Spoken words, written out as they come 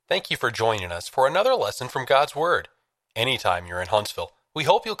Thank you for joining us for another lesson from God's Word. Anytime you're in Huntsville, we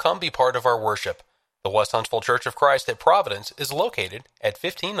hope you'll come be part of our worship. The West Huntsville Church of Christ at Providence is located at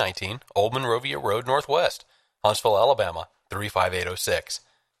 1519 Old Monrovia Road Northwest, Huntsville, Alabama, 35806.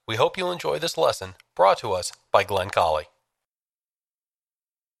 We hope you'll enjoy this lesson brought to us by Glenn Colley.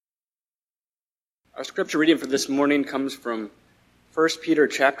 Our scripture reading for this morning comes from 1 Peter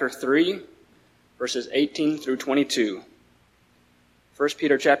chapter 3, verses 18 through 22. 1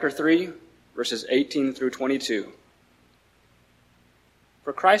 Peter chapter 3, verses 18 through 22.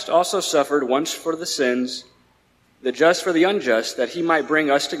 For Christ also suffered once for the sins, the just for the unjust, that he might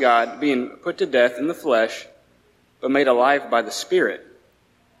bring us to God, being put to death in the flesh, but made alive by the Spirit,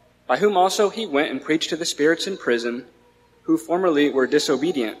 by whom also he went and preached to the spirits in prison, who formerly were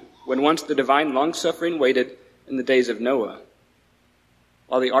disobedient, when once the divine long-suffering waited in the days of Noah,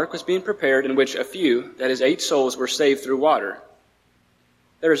 while the ark was being prepared, in which a few, that is 8 souls, were saved through water.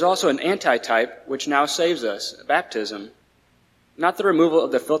 There is also an antitype which now saves us, baptism, not the removal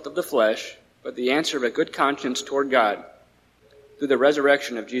of the filth of the flesh, but the answer of a good conscience toward God, through the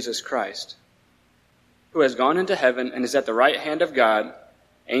resurrection of Jesus Christ, who has gone into heaven and is at the right hand of God,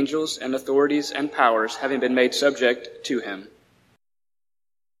 angels and authorities and powers having been made subject to him.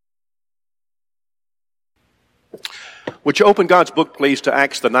 Would you open God's book, please, to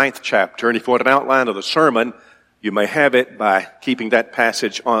Acts the 9th chapter? And if you want an outline of the sermon, you may have it by keeping that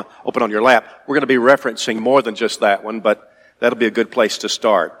passage open on your lap. We're going to be referencing more than just that one, but that'll be a good place to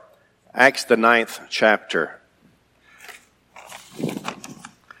start. Acts the 9th chapter.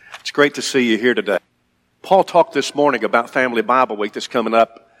 It's great to see you here today. Paul talked this morning about Family Bible Week that's coming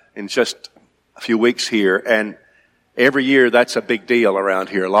up in just a few weeks here, and every year that's a big deal around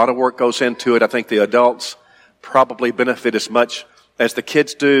here. A lot of work goes into it. I think the adults probably benefit as much as the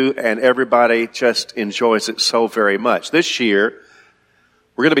kids do, and everybody just enjoys it so very much. This year,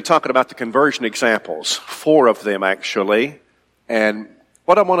 we're going to be talking about the conversion examples, 4 of them actually. And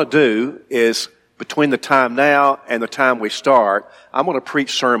what I want to do is, between the time now and the time we start, I'm going to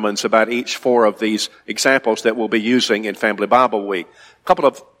preach sermons about each 4 of these examples that we'll be using in Family Bible Week. A couple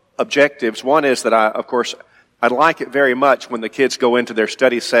of objectives. One is that I'd like it very much when the kids go into their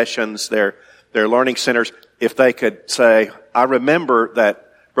study sessions, their learning centers, if they could say, I remember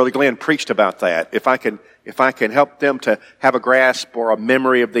that Brother Glenn preached about that. If I can help them to have a grasp or a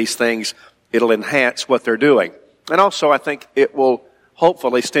memory of these things, it'll enhance what they're doing. And also, I think it will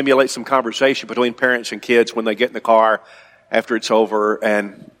hopefully stimulate some conversation between parents and kids when they get in the car after it's over.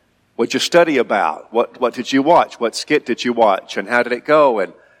 And what'd you study about? What did you watch? What skit did you watch? And how did it go?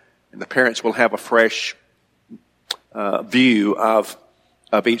 And the parents will have a fresh view of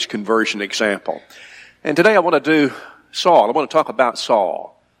each conversion example. And today I want to do Saul. I want to talk about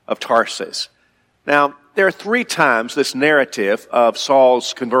Saul of Tarsus. Now, there are 3 times this narrative of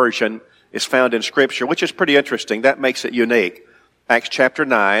Saul's conversion is found in Scripture, which is pretty interesting. That makes it unique. Acts chapter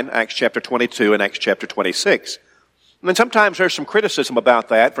 9, Acts chapter 22, and Acts chapter 26. And then sometimes there's some criticism about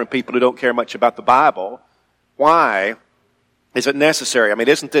that from people who don't care much about the Bible. Why is it necessary? I mean,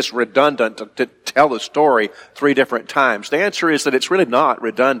 isn't this redundant to tell the story 3 different times? The answer is that it's really not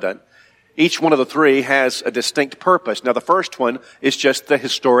redundant. Each one of the 3 has a distinct purpose. Now, the first one is just the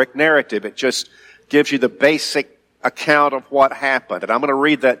historic narrative. It just gives you the basic account of what happened. And I'm going to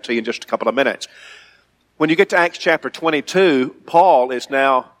read that to you in just a couple of minutes. When you get to Acts chapter 22, Paul is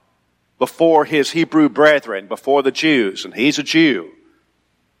now before his Hebrew brethren, before the Jews, and he's a Jew.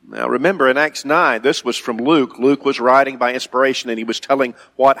 Now remember, in Acts 9, this was from Luke. Luke was writing by inspiration, and he was telling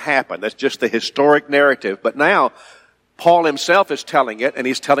what happened. That's just the historic narrative. But now, Paul himself is telling it, and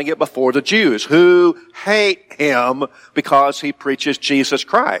he's telling it before the Jews, who hate him because he preaches Jesus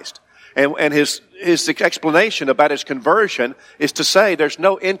Christ. And his explanation about his conversion is to say there's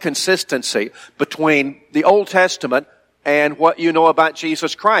no inconsistency between the Old Testament and what you know about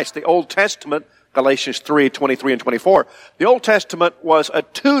Jesus Christ. The Old Testament, Galatians 3:23 and 24, the Old Testament was a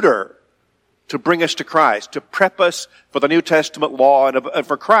tutor to bring us to Christ, to prep us for the New Testament law and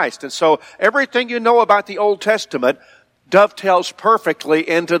for Christ. And so everything you know about the Old Testament dovetails perfectly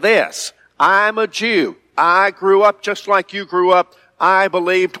into this. I'm a Jew. I grew up just like you grew up. I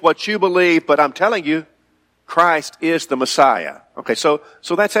believed what you believe, but I'm telling you, Christ is the Messiah. Okay, so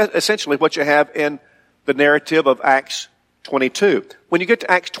that's essentially what you have in the narrative of Acts 22. When you get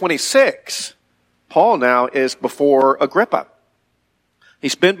to Acts 26, Paul now is before Agrippa.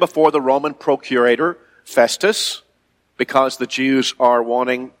 He's been before the Roman procurator, Festus, because the Jews are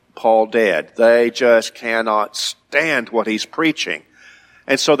wanting Paul dead. They just cannot stand what he's preaching.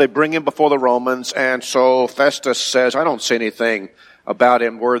 And so they bring him before the Romans, and so Festus says, I don't see anything about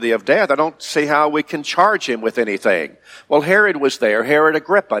him worthy of death. I don't see how we can charge him with anything. Well, Herod was there, Herod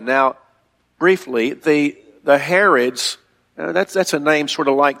Agrippa. Now, briefly, the Herods, that's a name sort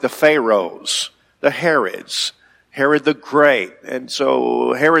of like the Pharaohs, the Herods, Herod the Great. And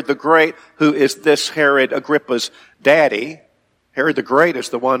so Herod the Great, who is this Herod Agrippa's daddy, Herod the Great is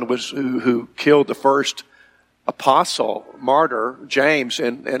the one who killed the first apostle, martyr, James,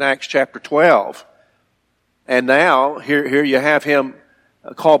 in Acts chapter 12. And now, here you have him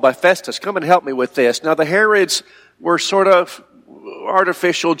called by Festus, come and help me with this. Now, the Herods were sort of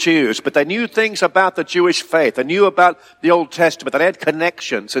artificial Jews, but they knew things about the Jewish faith. They knew about the Old Testament. They had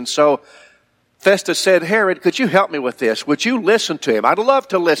connections. And so Festus said, Herod, could you help me with this? Would you listen to him? I'd love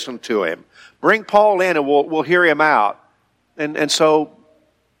to listen to him. Bring Paul in and we'll hear him out. And so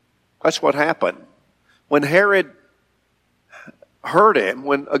that's what happened. When Herod heard him,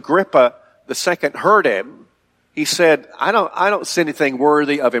 when Agrippa II heard him, he said, I don't see anything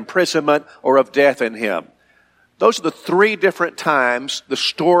worthy of imprisonment or of death in him. Those are the three different times the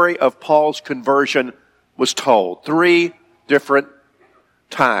story of Paul's conversion was told. Three different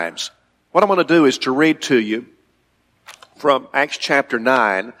times. What I'm going to do is to read to you from Acts chapter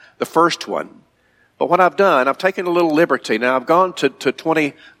 9, the first one. But what I've done, I've taken a little liberty. Now, I've gone to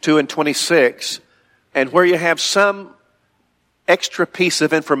 22 and 26, and where you have some extra piece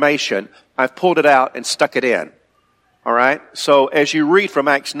of information, I've pulled it out and stuck it in. All right? So as you read from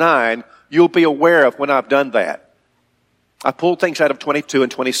Acts 9, you'll be aware of when I've done that. I pulled things out of 22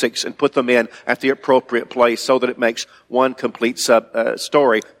 and 26 and put them in at the appropriate place so that it makes one complete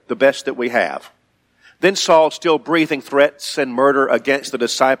story, the best that we have. Then Saul, still breathing threats and murder against the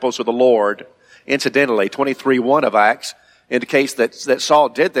disciples of the Lord. Incidentally, 23:1 of Acts indicates that Saul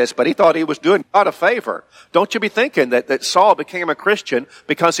did this, but he thought he was doing God a favor. Don't you be thinking that Saul became a Christian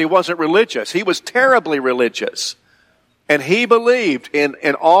because he wasn't religious. He was terribly religious. And he believed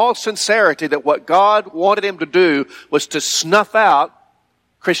in all sincerity that what God wanted him to do was to snuff out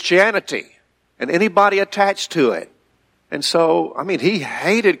Christianity and anybody attached to it. And so, he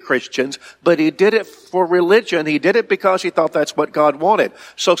hated Christians, but he did it for religion. He did it because he thought that's what God wanted.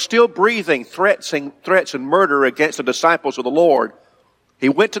 So still breathing threats and murder against the disciples of the Lord, he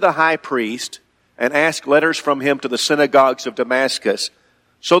went to the high priest and asked letters from him to the synagogues of Damascus,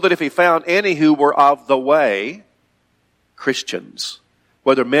 so that if he found any who were of the way, Christians,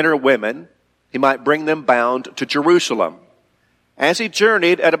 whether men or women, he might bring them bound to Jerusalem. As he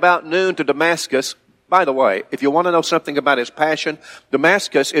journeyed at about noon to Damascus, by the way, if you want to know something about his passion,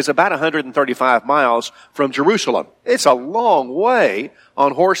 Damascus is about 135 miles from Jerusalem. It's a long way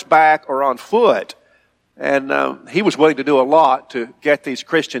on horseback or on foot. And he was willing to do a lot to get these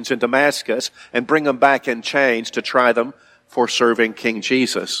Christians in Damascus and bring them back in chains to try them for serving King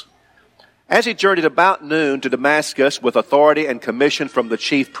Jesus. As he journeyed about noon to Damascus with authority and commission from the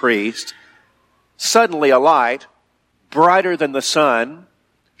chief priest, suddenly a light, brighter than the sun,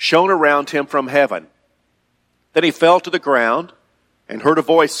 shone around him from heaven. Then he fell to the ground and heard a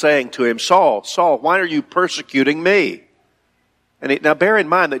voice saying to him, Saul, Saul, why are you persecuting me? Now bear in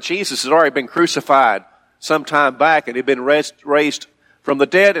mind that Jesus had already been crucified some time back, and he'd been raised from the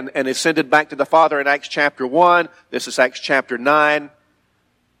dead and ascended back to the Father in Acts chapter 1. This is Acts chapter 9.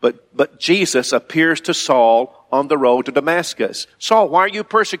 But Jesus appears to Saul on the road to Damascus. Saul, why are you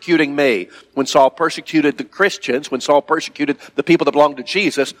persecuting me? When Saul persecuted the Christians, when Saul persecuted the people that belonged to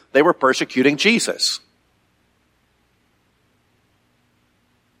Jesus, they were persecuting Jesus.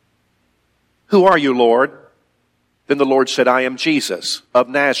 Who are you, Lord? Then the Lord said, I am Jesus of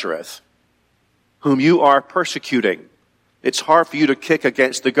Nazareth, whom you are persecuting. It's hard for you to kick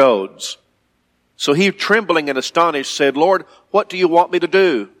against the goads. So he, trembling and astonished, said, Lord, what do you want me to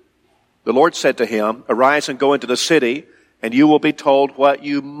do? The Lord said to him, arise and go into the city, and you will be told what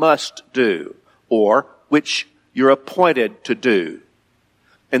you must do, or which you're appointed to do.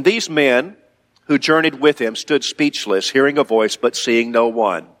 And these men who journeyed with him stood speechless, hearing a voice, but seeing no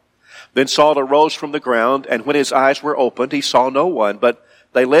one. Then Saul arose from the ground, and when his eyes were opened, he saw no one, but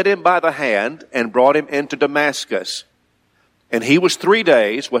they led him by the hand and brought him into Damascus. And he was 3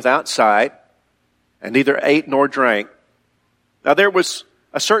 days without sight, and neither ate nor drank. Now there was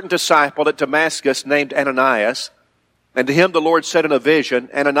a certain disciple at Damascus named Ananias, and to him the Lord said in a vision,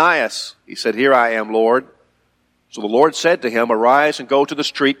 Ananias. He said, Here I am, Lord. So the Lord said to him, Arise and go to the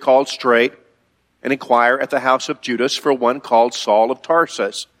street called Straight, and inquire at the house of Judas for one called Saul of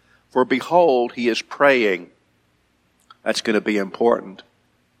Tarsus. For behold, he is praying. That's going to be important.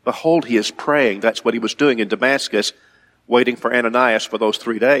 Behold, he is praying. That's what he was doing in Damascus, waiting for Ananias for those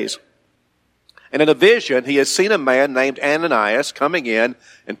 3 days. And in a vision, he has seen a man named Ananias coming in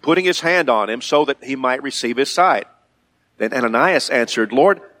and putting his hand on him so that he might receive his sight. Then Ananias answered,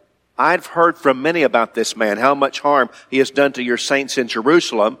 Lord, I've heard from many about this man, how much harm he has done to your saints in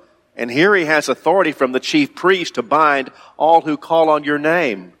Jerusalem, and here he has authority from the chief priest to bind all who call on your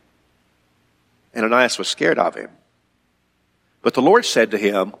name. Ananias was scared of him. But the Lord said to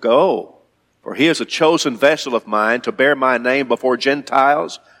him, Go, for he is a chosen vessel of mine to bear my name before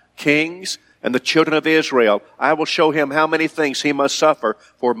Gentiles, kings, and the children of Israel. I will show him how many things he must suffer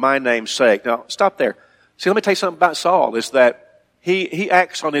for my name's sake. Now, stop there. See, let me tell you something about Saul, is that he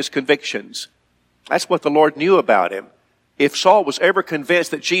acts on his convictions. That's what the Lord knew about him. If Saul was ever convinced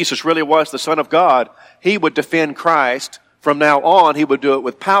that Jesus really was the Son of God, he would defend Christ. From now on, he would do it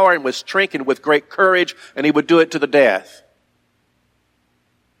with power and with strength and with great courage, and he would do it to the death.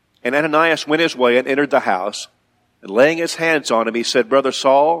 And Ananias went his way and entered the house, and laying his hands on him, he said, Brother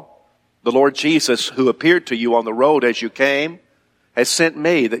Saul, the Lord Jesus, who appeared to you on the road as you came, has sent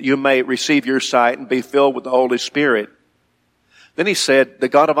me that you may receive your sight and be filled with the Holy Spirit. Then he said, The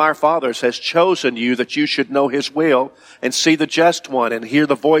God of our fathers has chosen you that you should know his will and see the just one and hear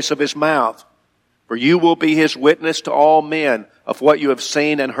the voice of his mouth. For you will be his witness to all men of what you have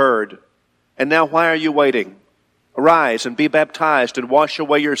seen and heard. And now why are you waiting? Arise and be baptized and wash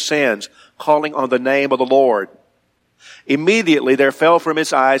away your sins, calling on the name of the Lord. Immediately there fell from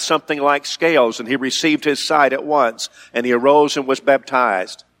his eyes something like scales, and he received his sight at once, and he arose and was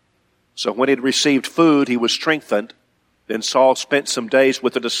baptized. So when he had received food, he was strengthened. Then Saul spent some days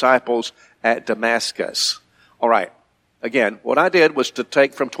with the disciples at Damascus. All right. Again, what I did was to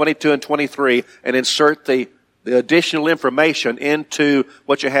take from 22 and 23 and insert the additional information into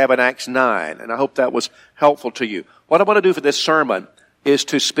what you have in Acts 9. And I hope that was helpful to you. What I want to do for this sermon is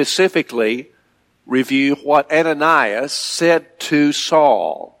to specifically review what Ananias said to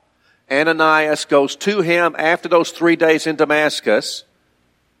Saul. Ananias goes to him after those 3 days in Damascus,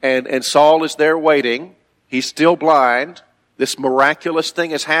 and Saul is there waiting. He's still blind. This miraculous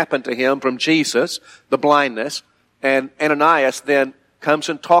thing has happened to him from Jesus, the blindness. And Ananias then comes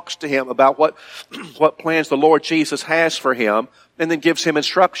and talks to him about what plans the Lord Jesus has for him, and then gives him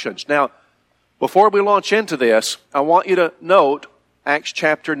instructions. Now, before we launch into this, I want you to note Acts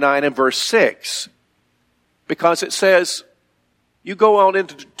chapter 9 and verse 6. Because it says, you go on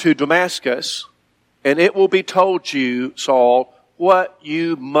into Damascus, and it will be told you, Saul, what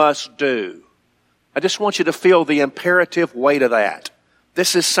you must do. I just want you to feel the imperative weight of that.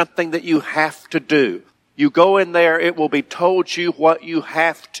 This is something that you have to do. You go in there, it will be told you what you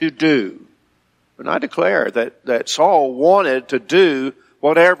have to do. And I declare that Saul wanted to do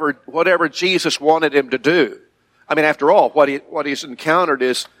whatever Jesus wanted him to do. I mean, after all, what he's encountered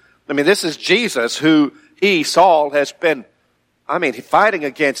is, this is Jesus who Saul, has been, fighting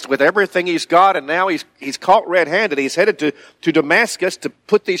against with everything he's got, and now he's caught red-handed. He's headed to Damascus to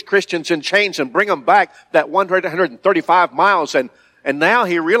put these Christians in chains and bring them back that 135 miles. And now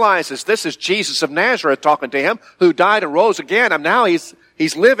he realizes this is Jesus of Nazareth talking to him, who died and rose again. And now he's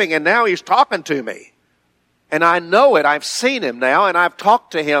living, and now he's talking to me. And I know it. I've seen him now, and I've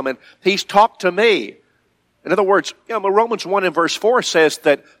talked to him, and he's talked to me. In other words, Romans 1 and verse 4 says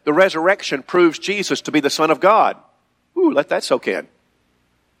that the resurrection proves Jesus to be the Son of God. Ooh, let that soak in.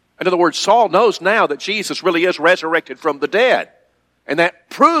 In other words, Saul knows now that Jesus really is resurrected from the dead. And that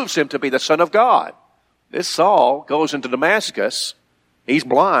proves him to be the Son of God. This Saul goes into Damascus. He's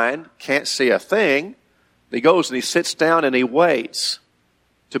blind, can't see a thing. He goes and he sits down and he waits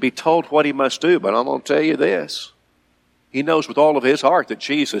to be told what he must do. But I'm going to tell you this. He knows with all of his heart that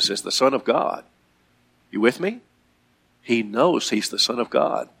Jesus is the Son of God. You with me? He knows he's the Son of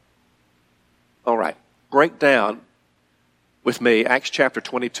God. All right. Break down with me Acts chapter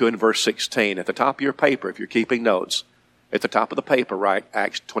 22 and verse 16. At the top of your paper, if you're keeping notes, at the top of the paper, write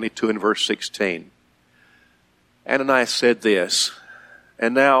Acts 22 and verse 16. Ananias said this,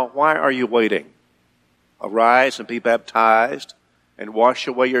 And now, why are you waiting? Arise and be baptized and wash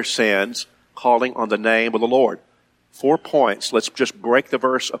away your sins, calling on the name of the Lord. 4 points. Let's just break the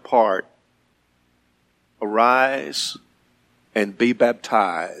verse apart. Arise and be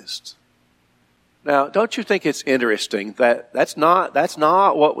baptized. Now, don't you think it's interesting that that's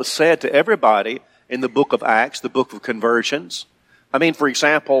not what was said to everybody in the book of Acts, the book of conversions? For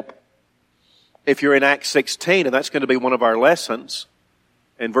example, if you're in Acts 16, and that's going to be one of our lessons,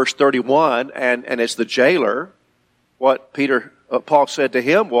 in verse 31, and as the jailer, what Paul said to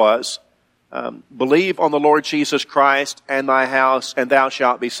him was, believe on the Lord Jesus Christ and thy house, and thou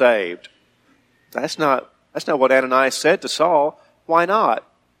shalt be saved. That's not what Ananias said to Saul. Why not?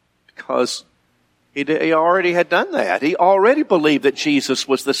 Because he already had done that. He already believed that Jesus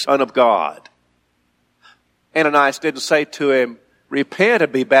was the Son of God. Ananias didn't say to him, repent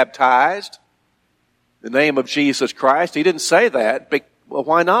and be baptized. the name of Jesus Christ. He didn't say that. But, well,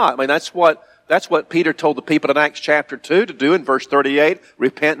 why not? I mean, that's what Peter told the people in Acts chapter 2 to do in verse 38.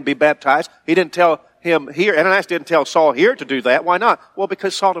 Repent and be baptized. He didn't tell him here. Ananias didn't tell Saul here to do that. Why not? Well,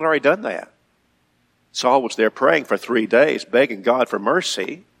 because Saul had already done that. Saul was there praying for 3 days, begging God for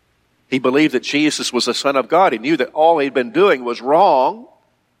mercy. He believed that Jesus was the Son of God. He knew that all he'd been doing was wrong.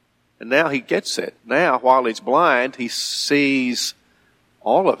 And now he gets it. Now, while he's blind, he sees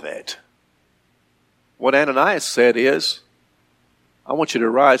all of it. What Ananias said is, I want you to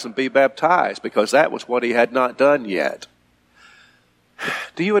rise and be baptized, because that was what he had not done yet.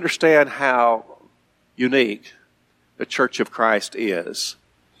 Do you understand how unique the Church of Christ is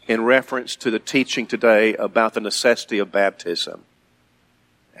in reference to the teaching today about the necessity of baptism?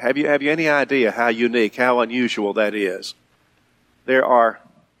 Have you any idea how unique, how unusual that is? There are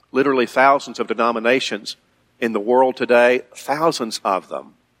literally thousands of denominations in the world today, thousands of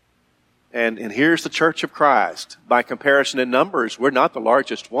them. And here's the Church of Christ. By comparison in numbers, we're not the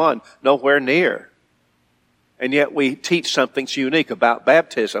largest one, nowhere near. And yet we teach something unique about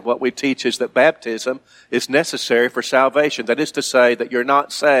baptism. What we teach is that baptism is necessary for salvation. That is to say that you're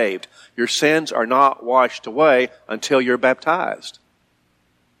not saved. Your sins are not washed away until you're baptized.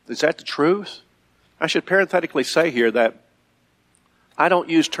 Is that the truth? I should parenthetically say here that I don't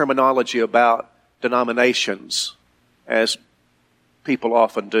use terminology about denominations as people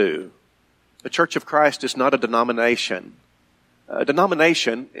often do. The Church of Christ is not a denomination. A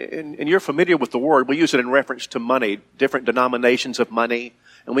denomination, and you're familiar with the word, we use it in reference to money, different denominations of money,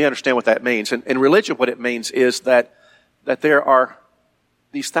 and we understand what that means. And in religion, what it means is that there are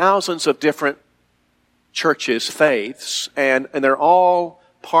these thousands of different churches, faiths, and they're all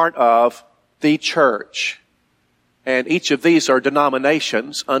part of the church. And each of these are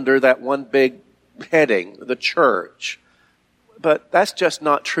denominations under that one big heading, the church. But that's just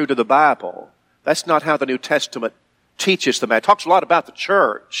not true to the Bible. That's not how the New Testament teaches the matter. It talks a lot about the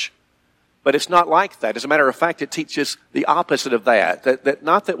church, but it's not like that. As a matter of fact, it teaches the opposite of that. That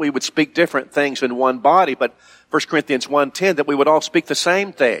not that we would speak different things in one body, but 1 Corinthians 1:10, that we would all speak the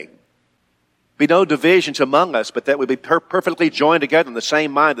same thing. Be no divisions among us, but that we be perfectly joined together in the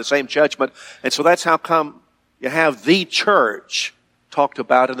same mind, the same judgment. And so that's how come you have the church talked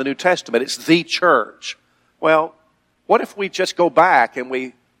about in the New Testament. It's the church. Well, what if we just go back and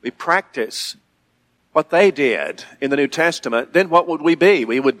we practice what they did in the New Testament? Then what would we be?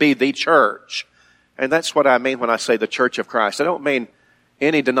 We would be the church. And that's what I mean when I say the Church of Christ. I don't mean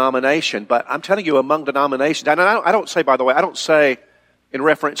any denomination, but I'm telling you among denominations. And I don't say, by the way, I don't say in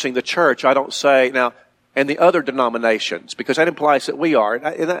referencing the church, I don't say now, and the other denominations, because that implies that we are.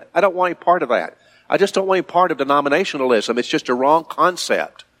 And I don't want any part of that. I just don't want any part of denominationalism. It's just a wrong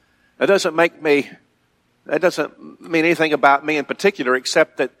concept. That doesn't mean anything about me in particular,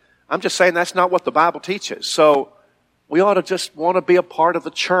 except that I'm just saying that's not what the Bible teaches. So we ought to just want to be a part of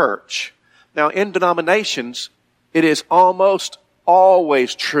the church. Now, in denominations, it is almost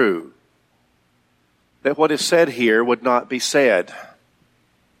always true that what is said here would not be said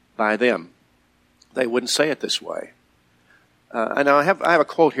by them. They wouldn't say it this way. And I have a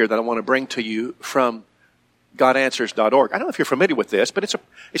quote here that I want to bring to you from GodAnswers.org. I don't know if you're familiar with this, but it's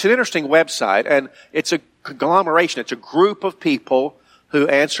an interesting website, and it's a conglomeration. It's a group of people who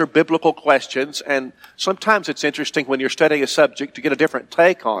answer biblical questions, and sometimes it's interesting when you're studying a subject to get a different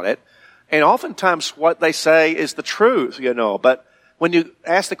take on it. And oftentimes what they say is the truth, But when you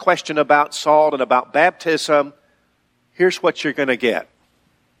ask the question about salt and about baptism, here's what you're going to get.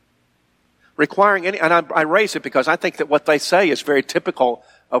 And I raise it because I think that what they say is very typical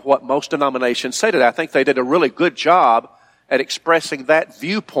of what most denominations say today. I think they did a really good job at expressing that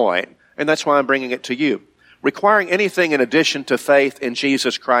viewpoint, and that's why I'm bringing it to you. Requiring anything in addition to faith in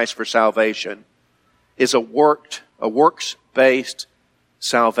Jesus Christ for salvation is a works-based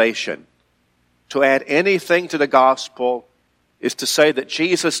salvation. To add anything to the gospel is to say that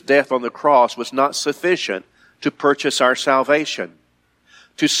Jesus' death on the cross was not sufficient to purchase our salvation.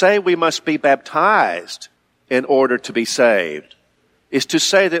 To say we must be baptized in order to be saved is to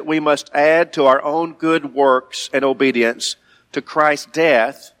say that we must add to our own good works and obedience to Christ's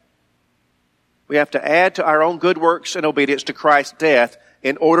death. We have to add to our own good works and obedience to Christ's death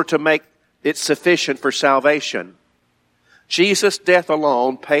in order to make it sufficient for salvation. Jesus' death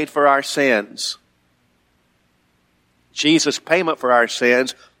alone paid for our sins. Jesus' payment for our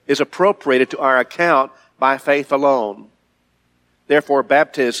sins is appropriated to our account by faith alone. Therefore,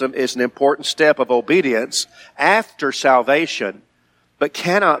 baptism is an important step of obedience after salvation, but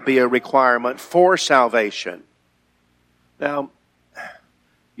cannot be a requirement for salvation. Now,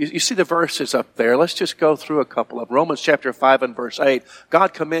 You see the verses up there. Let's just go through a couple of them. Romans chapter 5 and verse 8.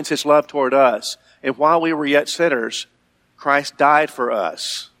 God commends His love toward us. And while we were yet sinners, Christ died for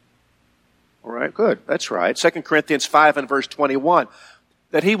us. All right, good. That's right. 2 Corinthians 5 and verse 21.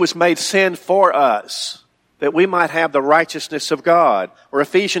 That He was made sin for us, that we might have the righteousness of God. Or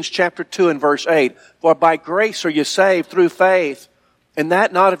Ephesians chapter 2 and verse 8. For by grace are you saved through faith, and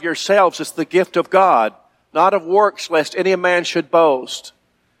that not of yourselves is the gift of God, not of works, lest any man should boast.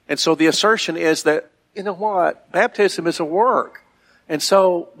 And so the assertion is that, you know what? Baptism is a work. And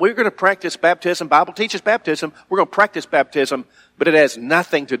so we're going to practice baptism. Bible teaches baptism. We're going to practice baptism, but it has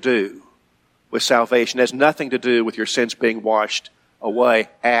nothing to do with salvation. It has nothing to do with your sins being washed away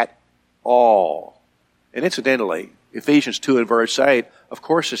at all. And incidentally, Ephesians 2 and verse 8, of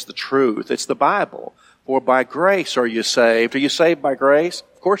course, is the truth. It's the Bible. For by grace are you saved. Are you saved by grace?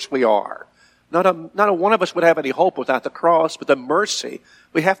 Of course we are. Not a one of us would have any hope without the cross, but the mercy.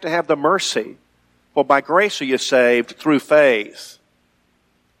 We have to have the mercy. For by grace are you saved through faith.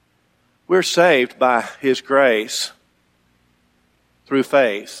 We're saved by His grace through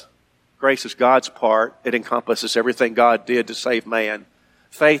faith. Grace is God's part. It encompasses everything God did to save man.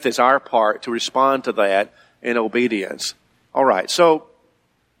 Faith is our part to respond to that in obedience. All right, so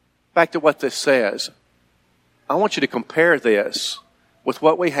back to what this says. I want you to compare this with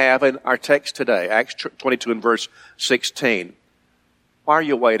what we have in our text today, Acts 22 and verse 16. Why are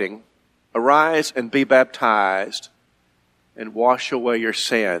you waiting? Arise and be baptized and wash away your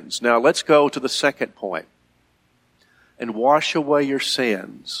sins. Now let's go to the second point. And wash away your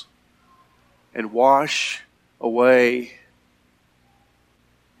sins. And wash away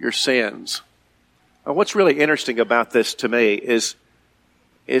your sins. Now, what's really interesting about this to me is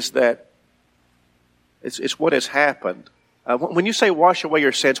that it's what has happened. When you say wash away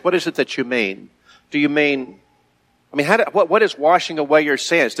your sins, what is it that you mean? Do you mean, what is washing away your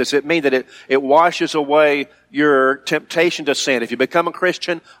sins? Does it mean that it washes away your temptation to sin? If you become a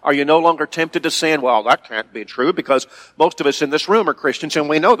Christian, are you no longer tempted to sin? Well, that can't be true because most of us in this room are Christians and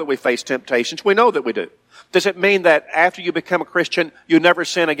we know that we face temptations. We know that we do. Does it mean that after you become a Christian, you never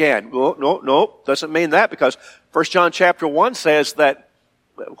sin again? No. Doesn't mean that because 1 John chapter 1 says that,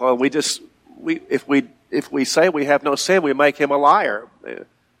 well, if we say we have no sin, we make Him a liar.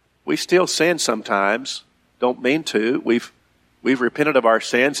 We still sin sometimes. Don't mean to. We've repented of our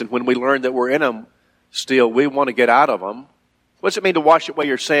sins, and when we learn that we're in them, still we want to get out of them. What does it mean to wash away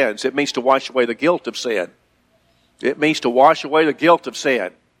your sins? It means to wash away the guilt of sin. It means to wash away the guilt of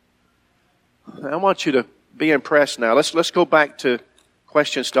sin. I want you to be impressed now. Let's go back to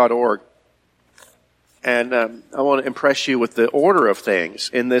questions.org. And I want to impress you with the order of things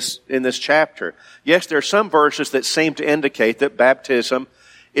in this chapter. Yes, there are some verses that seem to indicate that baptism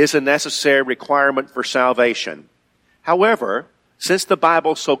is a necessary requirement for salvation. However, since the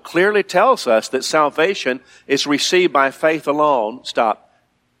Bible so clearly tells us that salvation is received by faith alone,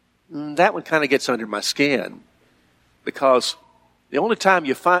 that one kind of gets under my skin. Because the only time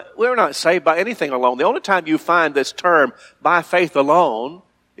you find, we're not saved by anything alone. The only time you find this term, by faith alone,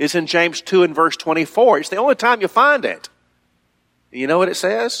 is in James 2 and verse 24. It's the only time you find it. And you know what it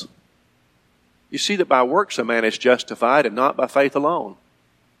says? You see that by works a man is justified and not by faith alone.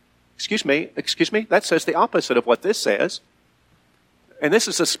 Excuse me, that says the opposite of what this says. And this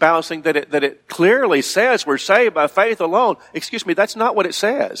is espousing that it clearly says we're saved by faith alone. Excuse me, that's not what it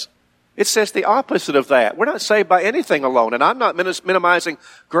says. It says the opposite of that. We're not saved by anything alone. And I'm not minimizing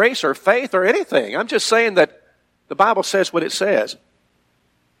grace or faith or anything. I'm just saying that the Bible says what it says.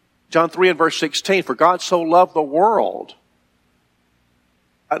 John 3 and verse 16, for God so loved the world,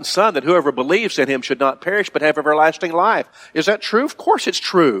 and Son, that whoever believes in Him should not perish but have everlasting life. Is that true? Of course it's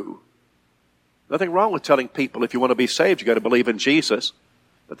true. Nothing wrong with telling people if you want to be saved, you've got to believe in Jesus.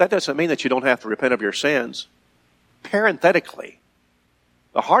 But that doesn't mean that you don't have to repent of your sins. Parenthetically,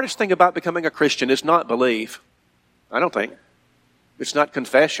 the hardest thing about becoming a Christian is not belief. I don't think. It's not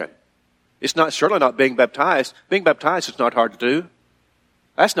confession. It's certainly not being baptized. Being baptized is not hard to do.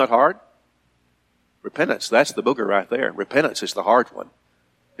 That's not hard. Repentance, that's the booger right there. Repentance is the hard one.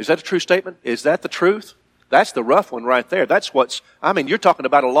 Is that a true statement? Is that the truth? That's the rough one right there. You're talking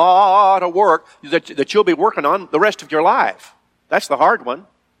about a lot of work that you'll be working on the rest of your life. That's the hard one.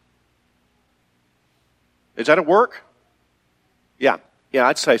 Is that a work? Yeah,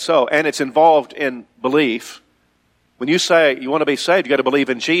 I'd say so. And it's involved in belief. When you say you want to be saved, you got to believe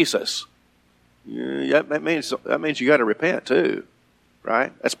in Jesus. That means you got to repent too,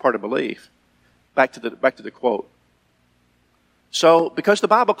 right? That's part of belief. Back to the quote. So, because the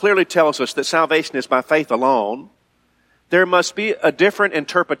Bible clearly tells us that salvation is by faith alone, there must be a different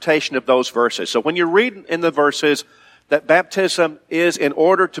interpretation of those verses. So when you read in the verses that baptism is in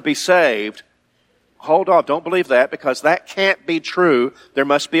order to be saved, hold on, don't believe that, because that can't be true. There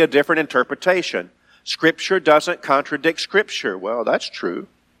must be a different interpretation. Scripture doesn't contradict Scripture. Well, that's true.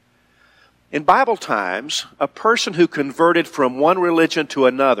 In Bible times, a person who converted from one religion to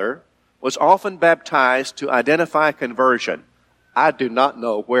another was often baptized to identify conversion. I do not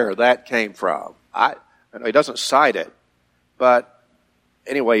know where that came from. He doesn't cite it, but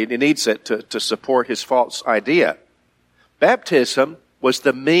anyway, he needs it to support his false idea. Baptism was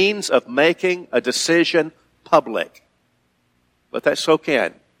the means of making a decision public. Let that soak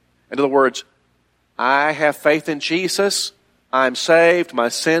in. In other words, I have faith in Jesus, I'm saved, my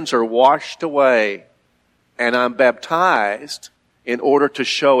sins are washed away, and I'm baptized in order to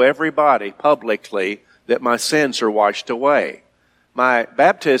show everybody publicly that my sins are washed away. My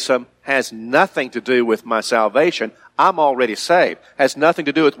baptism has nothing to do with my salvation. I'm already saved. Has nothing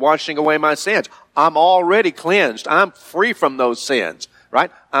to do with washing away my sins. I'm already cleansed. I'm free from those sins,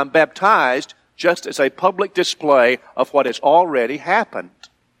 right? I'm baptized just as a public display of what has already happened.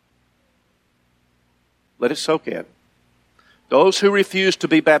 Let it soak in. Those who refused to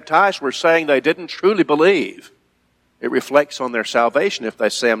be baptized were saying they didn't truly believe. It reflects on their salvation if they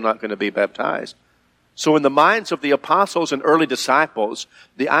say, I'm not going to be baptized. So in the minds of the apostles and early disciples,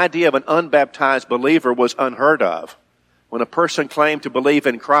 the idea of an unbaptized believer was unheard of. When a person claimed to believe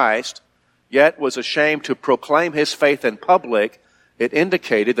in Christ, yet was ashamed to proclaim his faith in public, it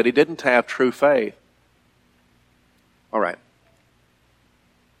indicated that he didn't have true faith. All right.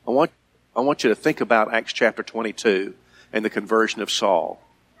 I want you to think about Acts chapter 22 and the conversion of Saul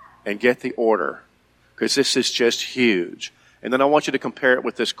and get the order, because this is just huge. And then I want you to compare it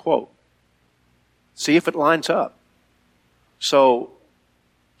with this quote. See if it lines up. So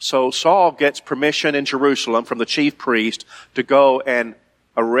Saul gets permission in Jerusalem from the chief priest to go and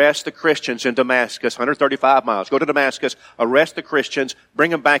arrest the Christians in Damascus, 135 miles. Go to Damascus, arrest the Christians,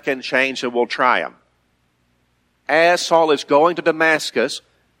 bring them back in chains, and we'll try them. As Saul is going to Damascus,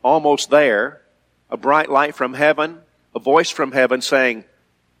 almost there, a bright light from heaven, a voice from heaven saying,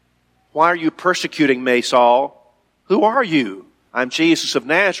 why are you persecuting me, Saul? Who are you? I'm Jesus of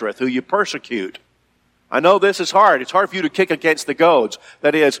Nazareth, who you persecute. I know this is hard. It's hard for you to kick against the goads.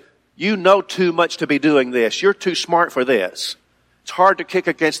 That is, you know too much to be doing this. You're too smart for this. It's hard to kick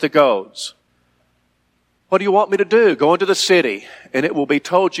against the goads. What do you want me to do? Go into the city, and it will be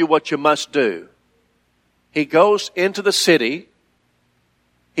told you what you must do. He goes into the city.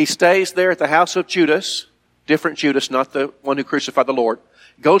 He stays there at the house of Judas. Different Judas, not the one who crucified the Lord.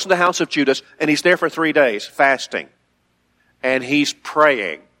 He goes to the house of Judas, and he's there for 3 days, fasting. And he's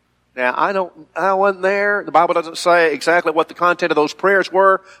praying. Now, I wasn't there. The Bible doesn't say exactly what the content of those prayers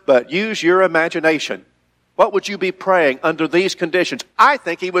were, but use your imagination. What would you be praying under these conditions? I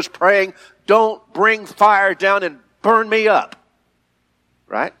think he was praying, don't bring fire down and burn me up.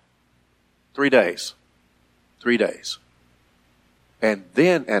 Right? 3 days. 3 days. And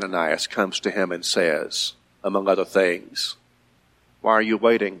then Ananias comes to him and says, among other things, why are you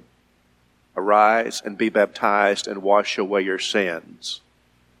waiting? Arise and be baptized and wash away your sins.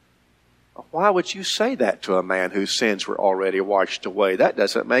 Why would you say that to a man whose sins were already washed away? That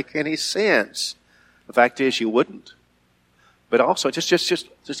doesn't make any sense. The fact is, you wouldn't. But also, just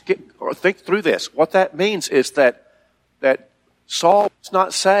think through this. What that means is that Saul was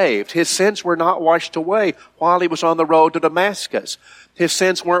not saved. His sins were not washed away while he was on the road to Damascus. His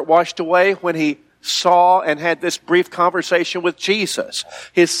sins weren't washed away when he saw and had this brief conversation with Jesus.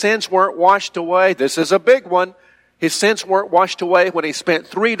 His sins weren't washed away. This is a big one. His sins weren't washed away when he spent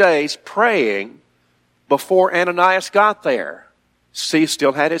 3 days praying before Ananias got there. See, he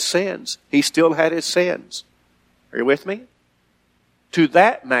still had his sins. He still had his sins. Are you with me? To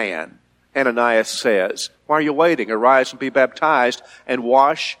that man, Ananias says, why are you waiting? Arise and be baptized and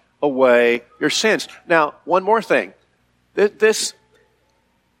wash away your sins. Now, one more thing.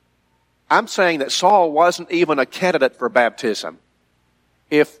 I'm saying that Saul wasn't even a candidate for baptism.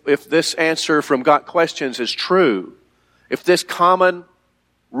 If this answer from Got Questions is true, if this common,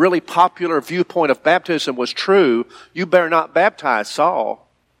 really popular viewpoint of baptism was true, you better not baptize Saul.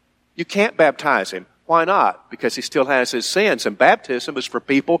 You can't baptize him. Why not? Because he still has his sins, and baptism is for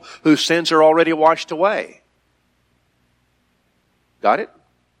people whose sins are already washed away. Got it?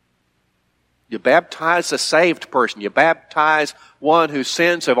 You baptize a saved person. You baptize one whose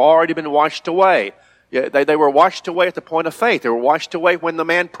sins have already been washed away. They were washed away at the point of faith. They were washed away when the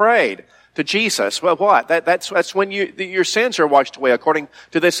man prayed to Jesus. Well, what? That's when your sins are washed away, according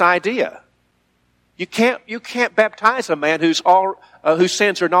to this idea. You can't baptize a man whose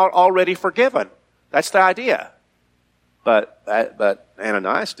sins are not already forgiven. That's the idea. But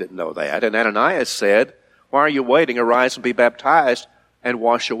Ananias didn't know that, and Ananias said, Why are you waiting? Arise and be baptized and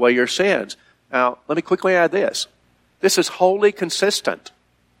wash away your sins. Now, let me quickly add this. This is wholly consistent.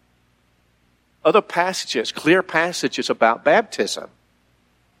 Other passages, clear passages about baptism.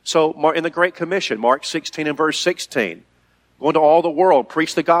 So, in the Great Commission, Mark 16 and verse 16, go into all the world,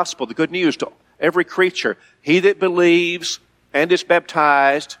 preach the gospel, the good news to every creature. He that believes and is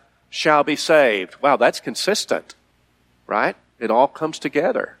baptized shall be saved. Wow, that's consistent, right? It all comes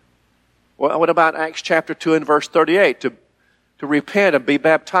together. Well, what about Acts chapter 2 and verse 38? To repent and be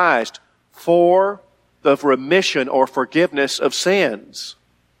baptized for the remission or forgiveness of sins.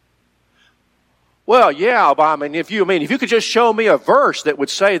 Well, yeah, if you could just show me a verse that would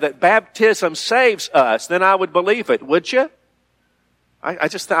say that baptism saves us, then I would believe it, would you? I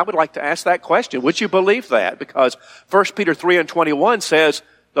would like to ask that question. Would you believe that? Because 1 Peter 3 and 21 says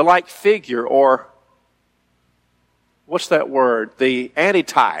the like figure, or what's that word? The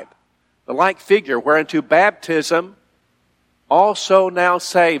antitype. The like figure whereunto baptism also now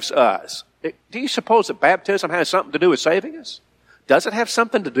saves us. Do you suppose that baptism has something to do with saving us? Does it have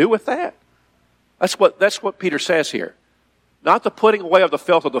something to do with that? That's what Peter says here. Not the putting away of the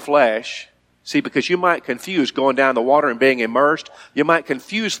filth of the flesh. See, because you might confuse going down the water and being immersed. You might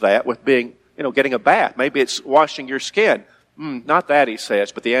confuse that with being, getting a bath. Maybe it's washing your skin. Not that, he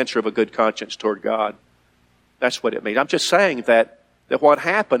says, but the answer of a good conscience toward God. That's what it means. I'm just saying that what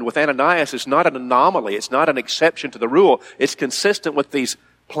happened with Ananias is not an anomaly. It's not an exception to the rule. It's consistent with these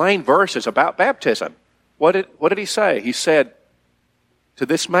plain verses about baptism. What did he say? He said to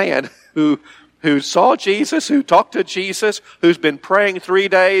this man who saw Jesus, who talked to Jesus, who's been praying 3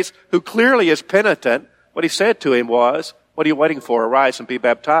 days, who clearly is penitent, what he said to him was, what are you waiting for? Arise and be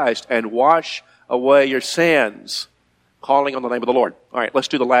baptized and wash away your sins, calling on the name of the Lord. All right, let's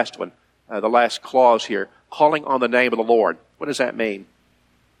do the last one, the last clause here, calling on the name of the Lord. What does that mean?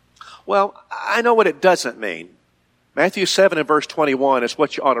 Well, I know what it doesn't mean. Matthew 7 and verse 21 is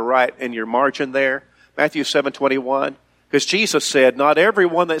what you ought to write in your margin there. Matthew 7:21. Because Jesus said, not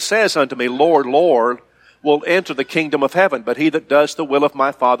everyone that says unto me, Lord, Lord, will enter the kingdom of heaven, but he that does the will of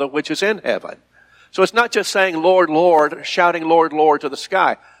my Father which is in heaven. So it's not just saying, Lord, Lord, shouting, Lord, Lord to the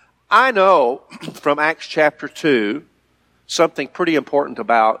sky. I know from Acts chapter 2 something pretty important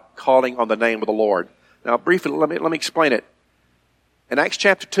about calling on the name of the Lord. Now, briefly, let me explain it. In Acts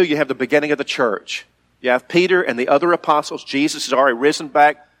chapter 2, you have the beginning of the church. You have Peter and the other apostles. Jesus has already risen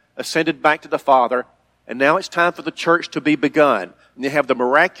back, ascended back to the Father. And now it's time for the church to be begun. And you have the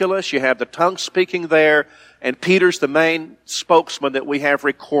miraculous, you have the tongue speaking there, and Peter's the main spokesman that we have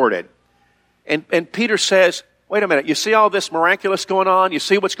recorded. And Peter says, wait a minute, you see all this miraculous going on? You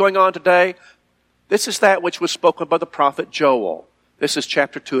see what's going on today? This is that which was spoken by the prophet Joel. This is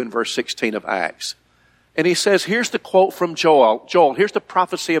chapter 2 and verse 16 of Acts. And he says, here's the quote from Joel. Here's the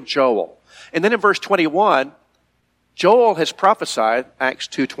prophecy of Joel. And then in verse 21, Joel has prophesied, Acts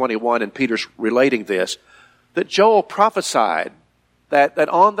 2:21, and Peter's relating this, that Joel prophesied that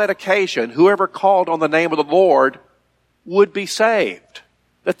on that occasion, whoever called on the name of the Lord would be saved.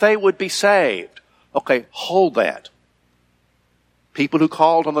 That they would be saved. Okay, hold that. People who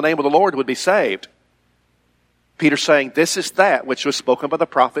called on the name of the Lord would be saved. Peter's saying, this is that which was spoken by the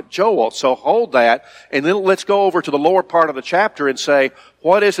prophet Joel. So hold that, and then let's go over to the lower part of the chapter and say,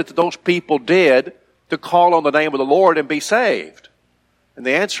 what is it that those people did to call on the name of the Lord and be saved? And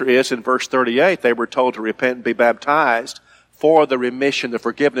the answer is, in verse 38, they were told to repent and be baptized for the remission, the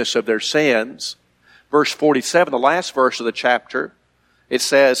forgiveness of their sins. Verse 47, the last verse of the chapter, it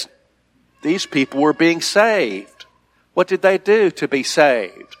says, these people were being saved. What did they do to be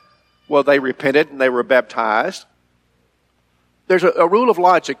saved? Well, they repented and they were baptized. There's a rule of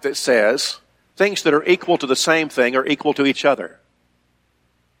logic that says things that are equal to the same thing are equal to each other.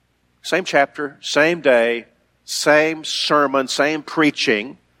 Same chapter, same day, same sermon, same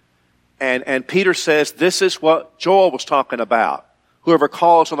preaching. And Peter says this is what Joel was talking about. Whoever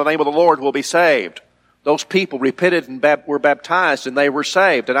calls on the name of the Lord will be saved. Those people repented and were baptized and they were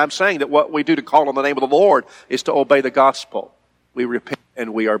saved. And I'm saying that what we do to call on the name of the Lord is to obey the gospel. We repent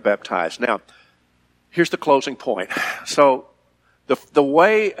and we are baptized. Now, here's the closing point. So,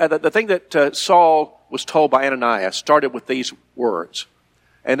 the thing that Saul was told by Ananias started with these words.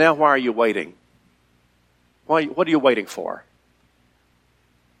 And now why are you waiting? What are you waiting for?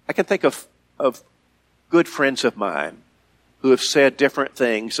 I can think of good friends of mine who have said different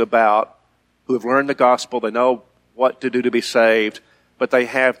things about, who have learned the gospel, they know what to do to be saved, but they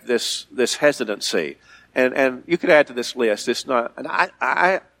have this hesitancy. And you could add to this list. It's not, and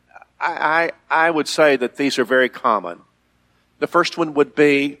I would say that these are very common. The first one would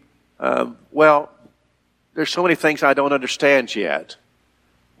be, well, there's so many things I don't understand yet.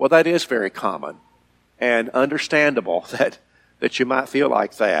 Well, that is very common. and understandable that you might feel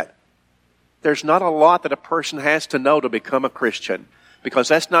like that. There's not a lot that a person has to know to become a Christian, because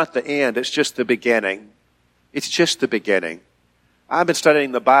that's not the end, it's just the beginning. It's just the beginning. I've been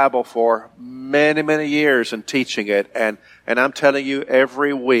studying the Bible for many, many years and teaching it, and I'm telling you,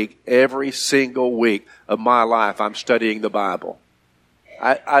 every week, every single week of my life, I'm studying the Bible.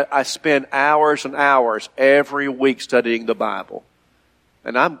 I spend hours and hours every week studying the Bible.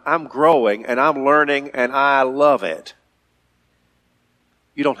 And I'm growing, and I'm learning, and I love it.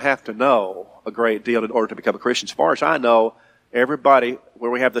 You don't have to know a great deal in order to become a Christian. As far as I know, everybody,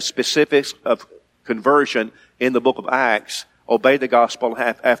 where we have the specifics of conversion in the book of Acts, obey the gospel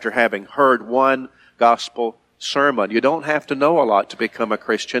after having heard one gospel sermon. You don't have to know a lot to become a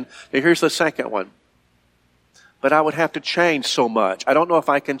Christian. Now, here's the second one. But I would have to change so much. I don't know if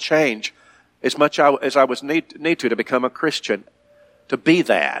I can change as much as I would need to become a Christian, to be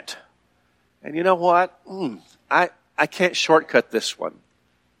that. And you know what? I can't shortcut this one.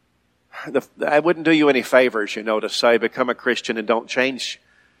 I wouldn't do you any favors, to say become a Christian and don't change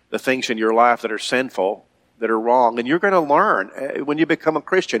the things in your life that are sinful, that are wrong. And you're going to learn when you become a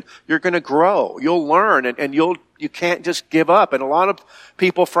Christian. You're going to grow. You'll learn, and you can't just give up. And a lot of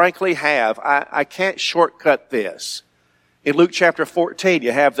people, frankly, have. I can't shortcut this. In Luke chapter 14,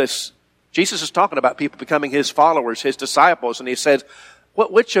 you have this. Jesus is talking about people becoming His followers, His disciples, and He says,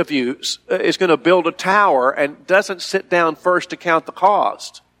 which of you is going to build a tower and doesn't sit down first to count the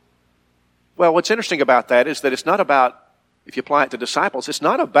cost? Well, what's interesting about that is that it's not about, if you apply it to disciples, it's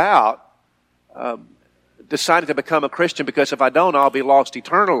not about deciding to become a Christian because if I don't, I'll be lost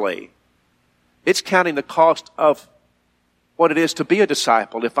eternally. It's counting the cost of what it is to be a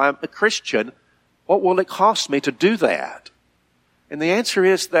disciple. If I'm a Christian, what will it cost me to do that? And the answer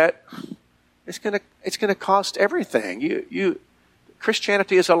is that it's going to cost everything.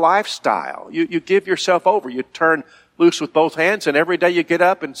 Christianity is a lifestyle. You give yourself over. You turn loose with both hands, and every day you get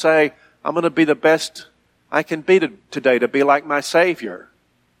up and say, I'm going to be the best I can be today to be like my Savior.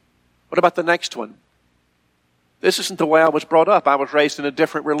 What about the next one? This isn't the way I was brought up. I was raised in a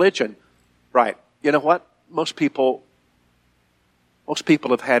different religion. Right. You know what? Most people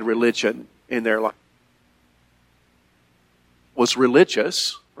have had religion in their life. Was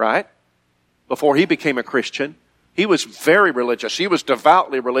religious, right? Before he became a Christian. He was very religious. He was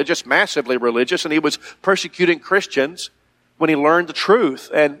devoutly religious, massively religious, and he was persecuting Christians when he learned the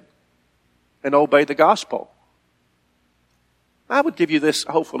truth and obeyed the gospel. I would give you this,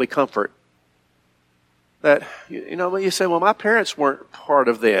 hopefully, comfort. That, you say, well, my parents weren't part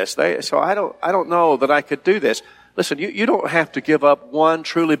of this. So I don't know that I could do this. Listen, you don't have to give up one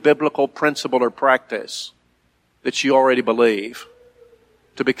truly biblical principle or practice that you already believe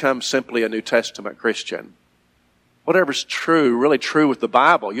to become simply a New Testament Christian. Whatever's true, really true with the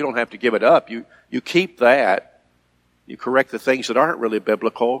Bible, you don't have to give it up. You keep that. You correct the things that aren't really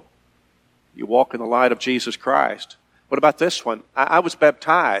biblical. You walk in the light of Jesus Christ. What about this one? I was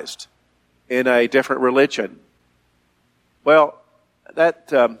baptized in a different religion. Well,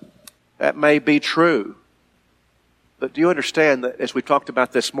 that may be true. But do you understand that, as we talked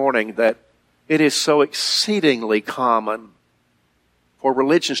about this morning, that it is so exceedingly common for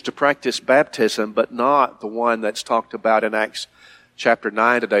religions to practice baptism, but not the one that's talked about in Acts chapter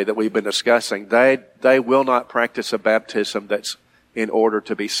 9 today that we've been discussing. They will not practice a baptism that's in order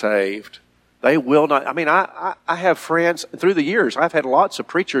to be saved. They will not. I mean, I have friends, through the years, I've had lots of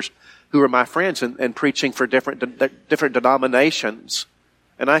preachers who are my friends and preaching for different denominations.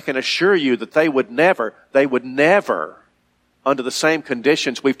 And I can assure you that they would never, under the same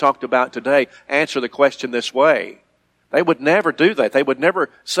conditions we've talked about today, answer the question this way. They would never do that. They would never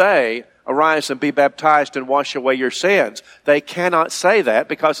say, arise and be baptized and wash away your sins. They cannot say that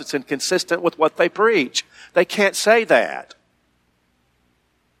because it's inconsistent with what they preach. They can't say that.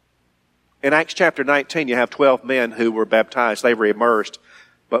 In Acts chapter 19, you have 12 men who were baptized. They were immersed.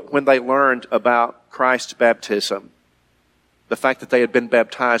 But when they learned about Christ's baptism, the fact that they had been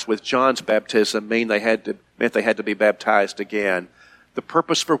baptized with John's baptism meant they had to be baptized again. The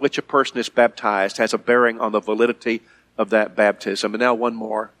purpose for which a person is baptized has a bearing on the validity of that baptism. And now one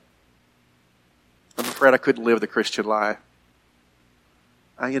more. I'm afraid I couldn't live the Christian life.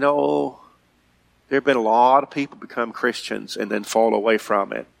 There have been a lot of people become Christians and then fall away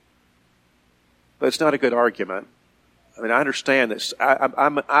from it. But it's not a good argument. I mean, I understand this.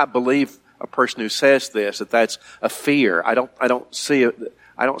 I believe a person who says this, that's a fear. I don't see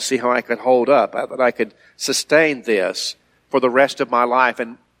how I could hold up, that I could sustain this for the rest of my life.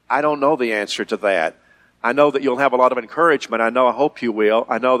 And I don't know the answer to that. I know that you'll have a lot of encouragement. I hope you will.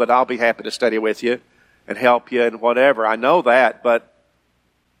 I know that I'll be happy to study with you and help you and whatever. I know that, but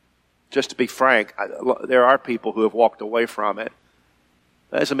just to be frank, there are people who have walked away from it.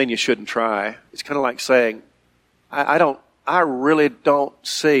 That doesn't mean you shouldn't try. It's kind of like saying, I really don't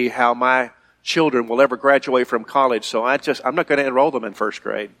see how my children will ever graduate from college, so I'm not going to enroll them in first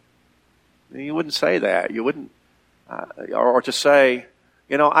grade. You wouldn't say that. You wouldn't, or to say,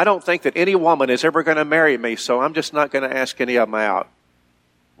 I don't think that any woman is ever going to marry me, so I'm just not going to ask any of them out.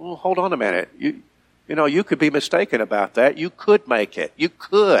 Well, hold on a minute. You could be mistaken about that. You could make it. You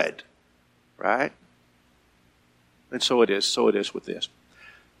could. Right? And so it is. So it is with this.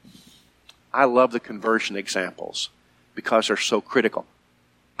 I love the conversion examples because they're so critical.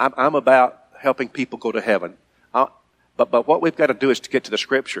 I'm about helping people go to heaven. But what we've got to do is to get to the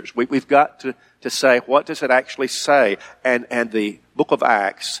Scriptures. We've got to say, what does it actually say? And the book of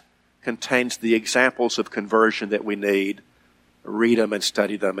Acts contains the examples of conversion that we need. Read them and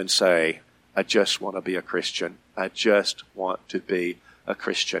study them and say, I just want to be a Christian. I just want to be a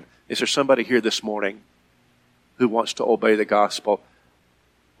Christian. Is there somebody here this morning who wants to obey the gospel?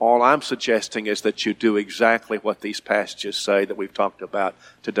 All I'm suggesting is that you do exactly what these passages say that we've talked about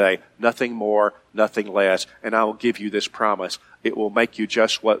today. Nothing more, nothing less. And I will give you this promise. It will make you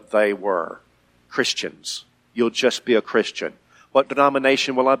just what they were. Christians. You'll just be a Christian. What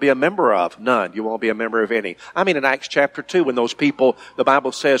denomination will I be a member of? None. You won't be a member of any. I mean, in Acts chapter 2, when those people, the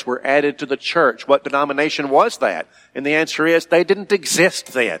Bible says, were added to the church, what denomination was that? And the answer is, they didn't exist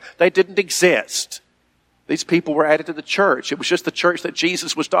then. They didn't exist. These people were added to the church. It was just the church that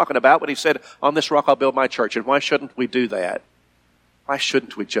Jesus was talking about when he said, on this rock I'll build my church. And why shouldn't we do that? Why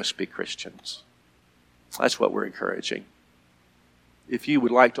shouldn't we just be Christians? That's what we're encouraging. If you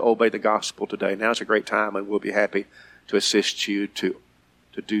would like to obey the gospel today, now's a great time, and we'll be happy to assist you to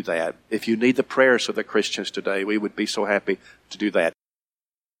do that. If you need the prayers of the Christians today, we would be so happy to do that.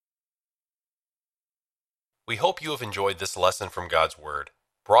 We hope you have enjoyed this lesson from God's Word,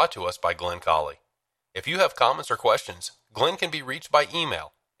 brought to us by Glenn Colley. If you have comments or questions, Glenn can be reached by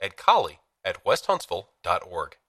email at colley@westhuntsville.org.